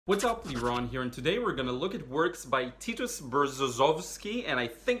What's up, Liron here, and today we're going to look at works by Tytus Brzozowski, and I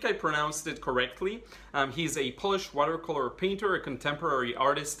think I pronounced it correctly. He's a Polish watercolor painter, a contemporary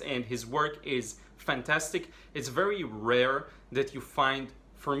artist, and his work is fantastic. It's very rare that you find,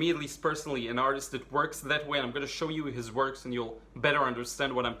 for me at least personally, an artist that works that way, and I'm going to show you his works and you'll better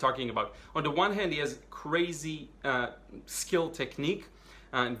understand what I'm talking about. On the one hand, he has crazy skill technique,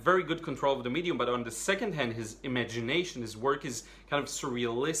 and very good control of the medium, but on the second hand, his imagination, his work is kind of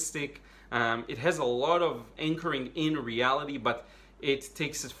surrealistic. It has a lot of anchoring in reality, but it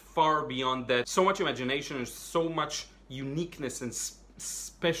takes it far beyond that. So much imagination and so much uniqueness and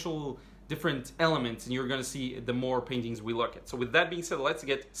special different elements, and you're going to see the more paintings we look at. So with that being said, let's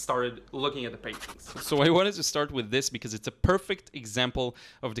get started looking at the paintings. So I wanted to start with this because it's a perfect example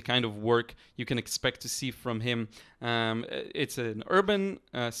of the kind of work you can expect to see from him. It's an urban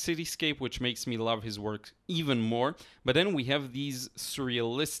cityscape, which makes me love his work even more. But then we have these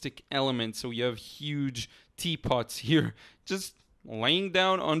surrealistic elements. So you have huge teapots here, just laying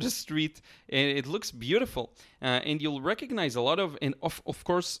down on the street, and it looks beautiful, and you'll recognize a lot of, and of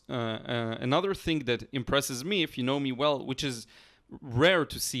course another thing that impresses me, if you know me well, which is rare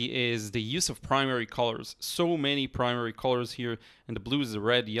to see, is the use of primary colors. So many primary colors here, and the blue is the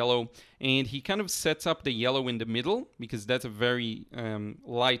red, yellow, and he kind of sets up the yellow in the middle because that's a very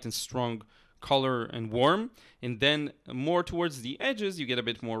light and strong color and warm, and then more towards the edges you get a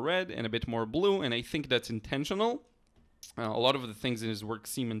bit more red and a bit more blue, and I think that's intentional. A lot of the things in his work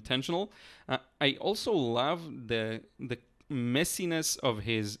seem intentional. I also love the messiness of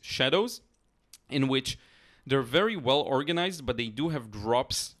his shadows, in which they're very well organized, but they do have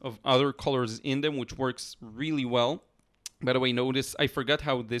drops of other colors in them, which works really well. By the way, notice I forgot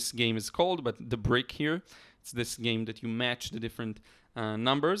how this game is called, but the brick here, it's this game that you match the different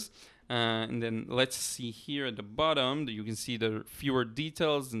numbers. And then let's see here at the bottom, you can see the fewer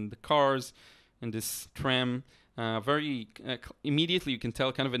details in the cars and this tram. Very immediately you can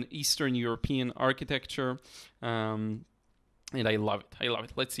tell kind of an Eastern European architecture, and I love it. I love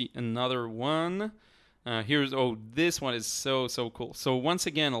it. Let's see another one. This one is so cool. So once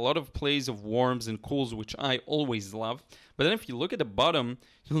again, a lot of plays of warms and cools, which I always love. But then if you look at the bottom,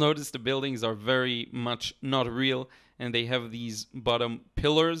 you'll notice the buildings are very much not real, and they have these bottom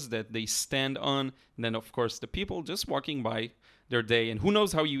pillars that they stand on, and then of course the people just walking by their day, and who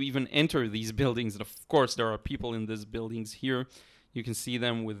knows how you even enter these buildings. And of course there are people in these buildings here. You can see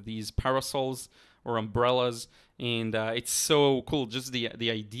them with these parasols or umbrellas, and it's so cool. Just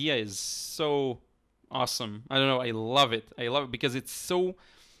the idea is so awesome. I don't know, I love it because it's so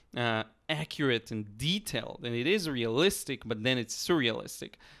accurate and detailed, and it is realistic, but then it's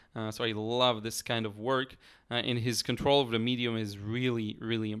surrealistic. So I love this kind of work, and his control of the medium is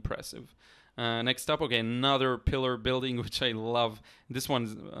really impressive. Next up, okay, another pillar building, which I love. This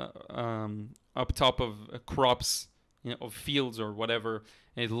one's up top of crops, of fields or whatever.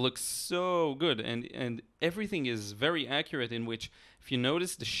 And it looks so good, and everything is very accurate, in which, if you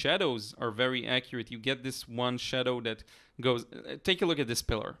notice, the shadows are very accurate. You get this one shadow that goes, take a look at this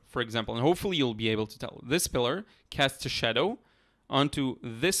pillar, for example, and hopefully you'll be able to tell. This pillar casts a shadow onto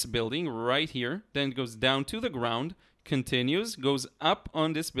this building right here, then it goes down to the ground, continues, goes up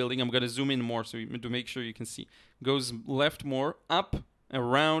on this building. I'm going to zoom in more to make sure you can see. Goes left more, up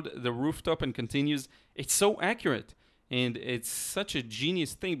around the rooftop, and continues. It's so accurate, and it's such a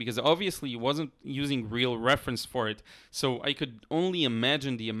genius thing, because obviously he wasn't using real reference for it. So I could only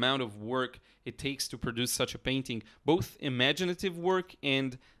imagine the amount of work it takes to produce such a painting, both imaginative work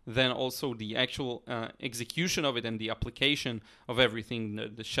and then also the actual execution of it and the application of everything,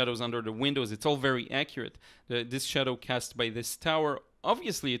 the shadows under the windows. It's all very accurate. This shadow cast by this tower,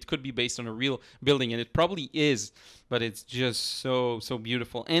 obviously it could be based on a real building, and it probably is, but it's just so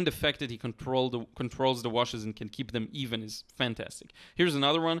beautiful. And the fact that he controls the washes and can keep them even is fantastic. Here's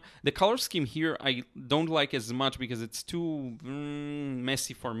another one. The color scheme here I don't like as much because it's too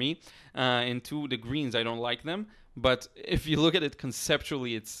messy for me, and the greens, I don't like them. But if you look at it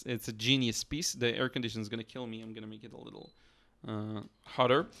conceptually, it's a genius piece. The air conditioner is going to kill me. I'm going to make it a little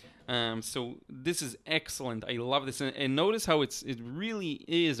hotter. So this is excellent. I love this, and notice how it really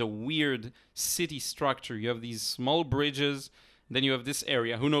is a weird city structure. You have these small bridges, then you have this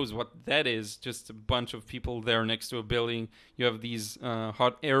area. Who knows what that is? Just a bunch of people there next to a building. You have these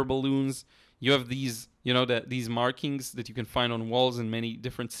hot air balloons. You have these, these markings that you can find on walls in many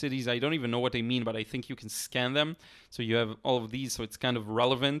different cities. I don't even know what they mean, but I think you can scan them. So you have all of these, so it's kind of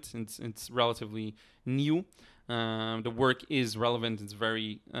relevant. It's relatively new. The work is relevant. It's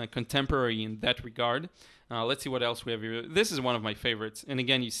very contemporary in that regard. Let's see what else we have here. This is one of my favorites. And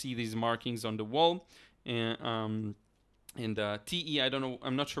again, you see these markings on the wall. And And TE, I don't know,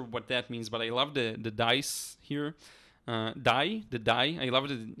 I'm not sure what that means, but I love the dice here. The die. I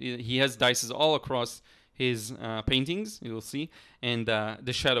love it. He has dices all across his paintings, you'll see. And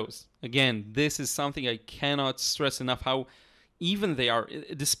the shadows. Again, this is something I cannot stress enough how even they are.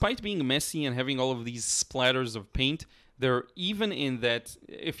 Despite being messy and having all of these splatters of paint, they're even in that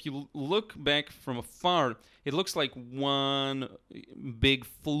if you look back from afar, it looks like one big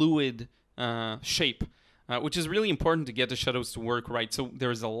fluid shape. Which is really important to get the shadows to work right. So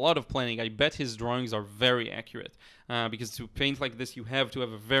there's a lot of planning. I bet his drawings are very accurate because to paint like this, you have to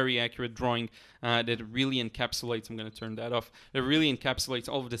have a very accurate drawing that really encapsulates. I'm going to turn that off. That really encapsulates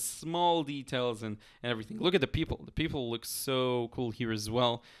all of the small details and everything. Look at the people. The people look so cool here as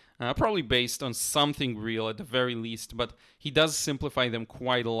well. Probably based on something real at the very least, but he does simplify them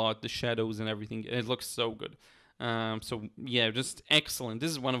quite a lot, the shadows and everything. And it looks so good. So yeah, just excellent.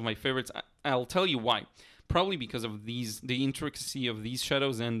 This is one of my favorites. I'll tell you why. Probably because of the intricacy of these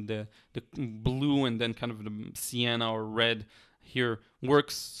shadows and the blue and then kind of the sienna or red here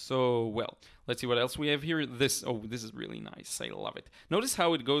works so well. Let's see what else we have here. This is really nice. I love it. Notice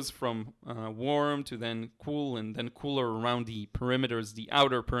how it goes from warm to then cool and then cooler around the perimeters, the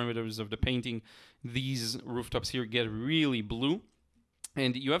outer perimeters of the painting. These rooftops here get really blue.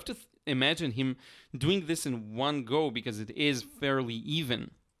 And you have to imagine him doing this in one go because it is fairly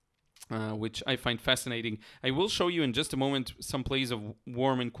even. Which I find fascinating. I will show you in just a moment some plays of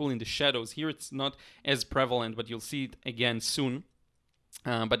warm and cool in the shadows. Here it's not as prevalent, but you'll see it again soon.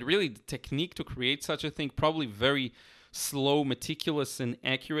 But really, the technique to create such a thing, probably very slow, meticulous, and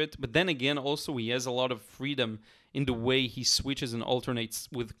accurate. But then again, also he has a lot of freedom in the way he switches and alternates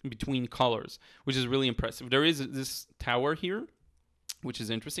between colors, which is really impressive. There is this tower here, which is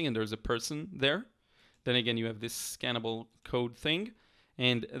interesting, and there's a person there. Then again, you have this scannable code thing.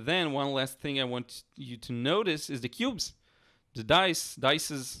 And then one last thing I want you to notice is the cubes. The dice, I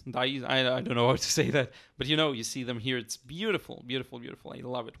don't know how to say that, but you see them here. It's beautiful, beautiful, beautiful. I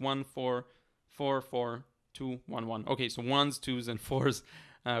love it. 1, 4, 4, 4, 2, 1, 1. Okay, so 1s, 2s, and 4s,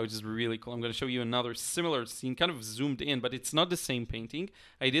 which is really cool. I'm going to show you another similar scene, kind of zoomed in, but it's not the same painting.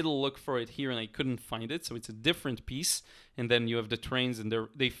 I did look for it here and I couldn't find it, so it's a different piece. And then you have the trains and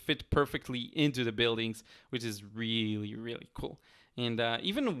they fit perfectly into the buildings, which is really, really cool. And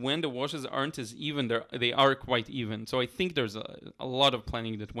even when the washes aren't as even, they are quite even. So I think there's a lot of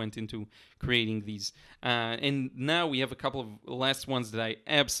planning that went into creating these. And now we have a couple of last ones that I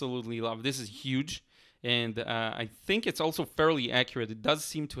absolutely love. This is huge. And I think it's also fairly accurate. It does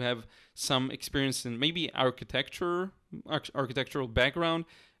seem to have some experience in maybe architectural background,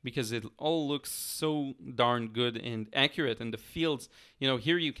 because it all looks so darn good and accurate. And the fields,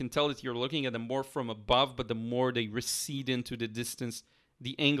 here you can tell that you're looking at them more from above, but the more they recede into the distance,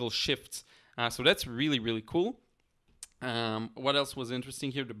 the angle shifts. So that's really, really cool. What else was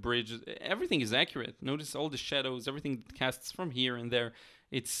interesting here? The bridge, everything is accurate. Notice all the shadows, everything casts from here and there.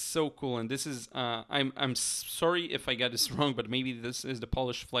 It's so cool. And this is, I'm sorry if I got this wrong, but maybe this is the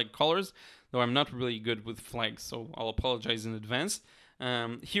Polish flag colors, though I'm not really good with flags, so I'll apologize in advance.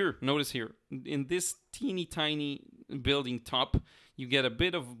 Here, notice here, in this teeny tiny building top, you get a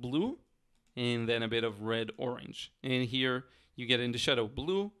bit of blue and then a bit of red-orange. And here you get in the shadow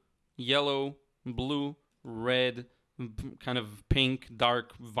blue, yellow, blue, red, kind of pink,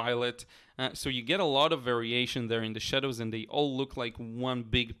 dark, violet. So you get a lot of variation there in the shadows, and they all look like one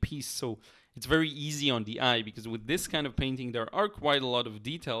big piece. So it's very easy on the eye, because with this kind of painting, there are quite a lot of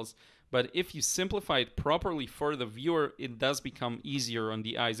details. But if you simplify it properly for the viewer, it does become easier on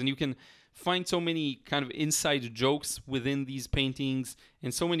the eyes. And you can find so many kind of inside jokes within these paintings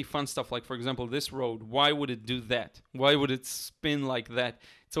and so many fun stuff. Like, for example, this road. Why would it do that? Why would it spin like that?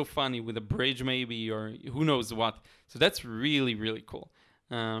 It's so funny, with a bridge maybe, or who knows what. So that's really, really cool.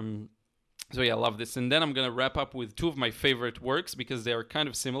 So yeah, I love this. And then I'm going to wrap up with two of my favorite works, because they are kind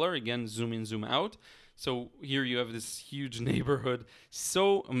of similar. Again, zoom in, zoom out. So here you have this huge neighborhood,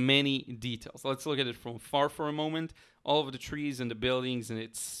 so many details. Let's look at it from far for a moment. All of the trees and the buildings, and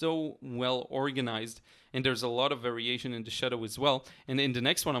it's so well organized. And there's a lot of variation in the shadow as well. And in the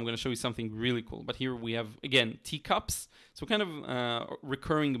next one, I'm going to show you something really cool. But here we have, again, teacups. So kind of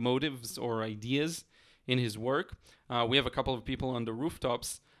recurring motives or ideas in his work. We have a couple of people on the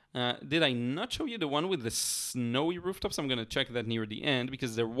rooftops. Did I not show you the one with the snowy rooftops? I'm going to check that near the end,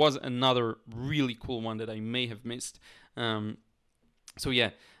 because there was another really cool one that I may have missed. So yeah,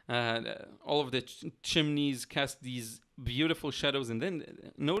 all of the chimneys cast these beautiful shadows, and then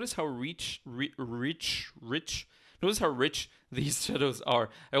notice how rich notice how rich these shadows are.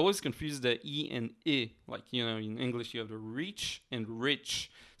 I always confuse the E and I, like, in English you have the reach and rich.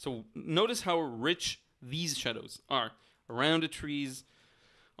 So notice how rich these shadows are. around the trees,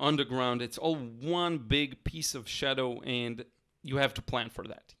 on the ground. It's all one big piece of shadow, and you have to plan for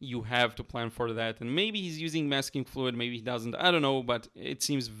that. You have to plan for that. And maybe he's using masking fluid, maybe he doesn't. I don't know, but it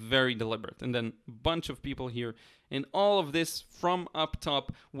seems very deliberate. And then a bunch of people here. And all of this from up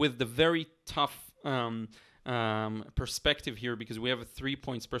top with the very tough perspective here, because we have a 3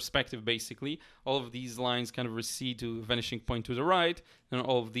 points perspective basically. All of these lines kind of recede to a vanishing point to the right, and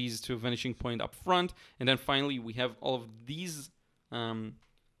all of these to a vanishing point up front. And then finally we have all of these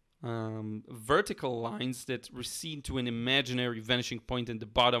vertical lines that recede to an imaginary vanishing point in the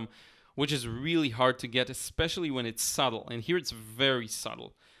bottom, which is really hard to get, especially when it's subtle. And here it's very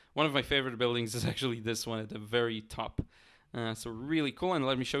subtle. One of my favorite buildings is actually this one at the very top. So really cool. And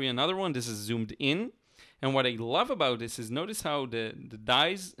let me show you another one. This is zoomed in. And what I love about this is notice how the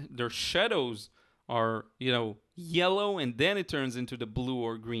dies, their shadows are, you know, yellow, and then it turns into the blue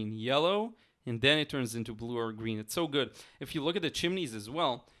or green. Yellow, and then it turns into blue or green. It's so good. If you look at the chimneys as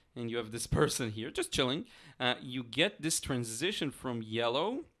well, and you have this person here just chilling, you get this transition from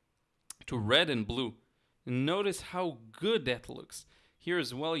yellow to red and blue. And notice how good that looks. Here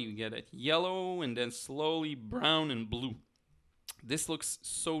as well you get it yellow and then slowly brown and blue. This looks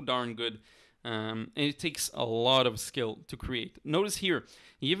so darn good, and it takes a lot of skill to create. Notice here,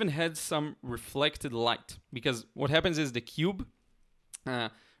 he even had some reflected light, because what happens is the cube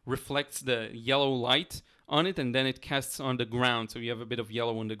reflects the yellow light on it, and then it casts on the ground. So you have a bit of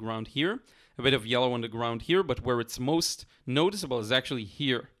yellow on the ground here, a bit of yellow on the ground here, but where it's most noticeable is actually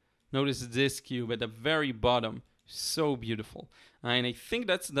here. Notice this cube at the very bottom. So beautiful. And I think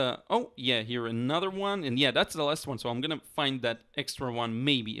that's the, oh yeah, here another one, and yeah, that's the last one. So I'm gonna find that extra one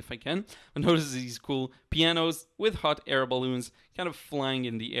maybe if I can. But notice these cool pianos with hot air balloons kind of flying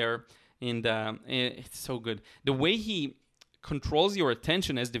in the air, and it's so good. The way he controls your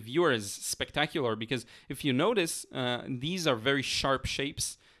attention as the viewer is spectacular, because if you notice, these are very sharp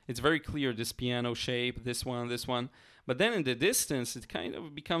shapes. It's very clear, this piano shape, this one, but then in the distance it kind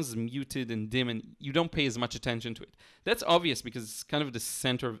of becomes muted and dim, and you don't pay as much attention to it. That's obvious because it's kind of the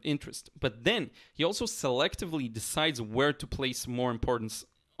center of interest. But then he also selectively decides where to place more importance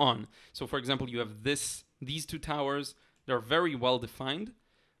on. So for example, you have these two towers, they're very well defined.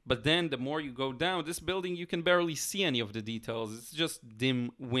 But then the more you go down, this building, you can barely see any of the details. It's just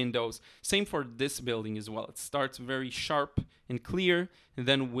dim windows. Same for this building as well. It starts very sharp and clear, and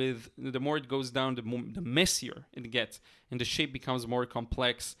then with the more it goes down, the messier it gets, and the shape becomes more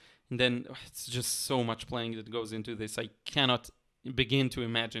complex. And then it's just so much playing that goes into this. I cannot begin to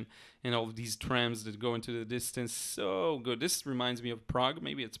imagine. And all of these trams that go into the distance, so good. This reminds me of Prague.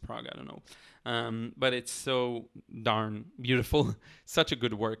 Maybe it's Prague, I don't know. But it's so darn beautiful. Such a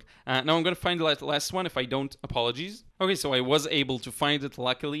good work. Now I'm going to find the last one. If I don't, apologies. Okay, so I was able to find it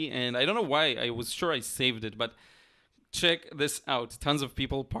luckily, and I don't know why. I was sure I saved it, but check this out. Tons of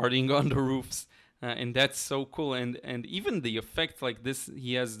people partying on the roofs. And that's so cool. And even the effect like this,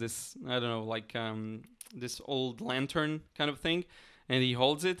 he has this, I don't know, like this old lantern kind of thing. And he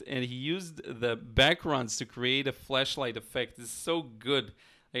holds it, and he used the backgrounds to create a flashlight effect. It's so good.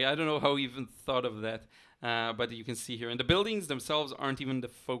 Like, I don't know how he even thought of that. But you can see here. And the buildings themselves aren't even the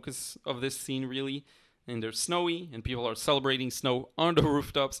focus of this scene, really. And they're snowy, and people are celebrating snow on the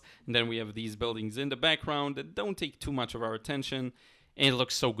rooftops. And then we have these buildings in the background that don't take too much of our attention. And it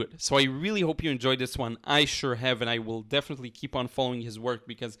looks so good. So I really hope you enjoyed this one. I sure have, and I will definitely keep on following his work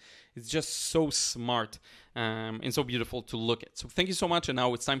because it's just so smart and so beautiful to look at. So thank you so much, and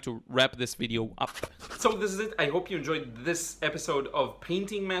now it's time to wrap this video up. So this is it. I hope you enjoyed this episode of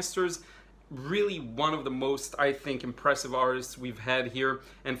Painting Masters. Really one of the most, I think, impressive artists we've had here,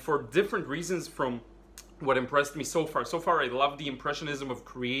 and for different reasons from what impressed me so far. So far, I love the impressionism of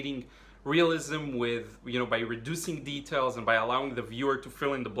creating realism with, you know, by reducing details and by allowing the viewer to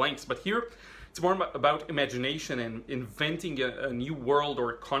fill in the blanks. But here, it's more about imagination and inventing a new world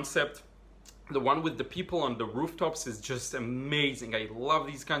or concept. The one with the people on the rooftops is just amazing. I love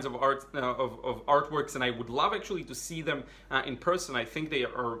these kinds of art of artworks, and I would love actually to see them in person. I think they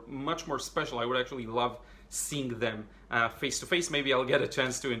are much more special. I would actually love seeing them face to face. Maybe I'll get a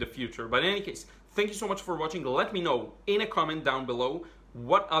chance to in the future. But in any case, thank you so much for watching. Let me know in a comment down below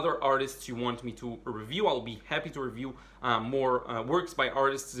what other artists you want me to review. I'll be happy to review more works by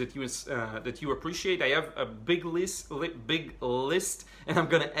artists that you appreciate. I have a big list, and I'm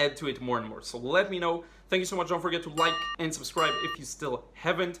gonna add to it more and more. So let me know. Thank you so much. Don't forget to like and subscribe if you still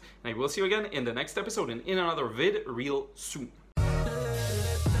haven't. And I will see you again in the next episode and in another vid real soon.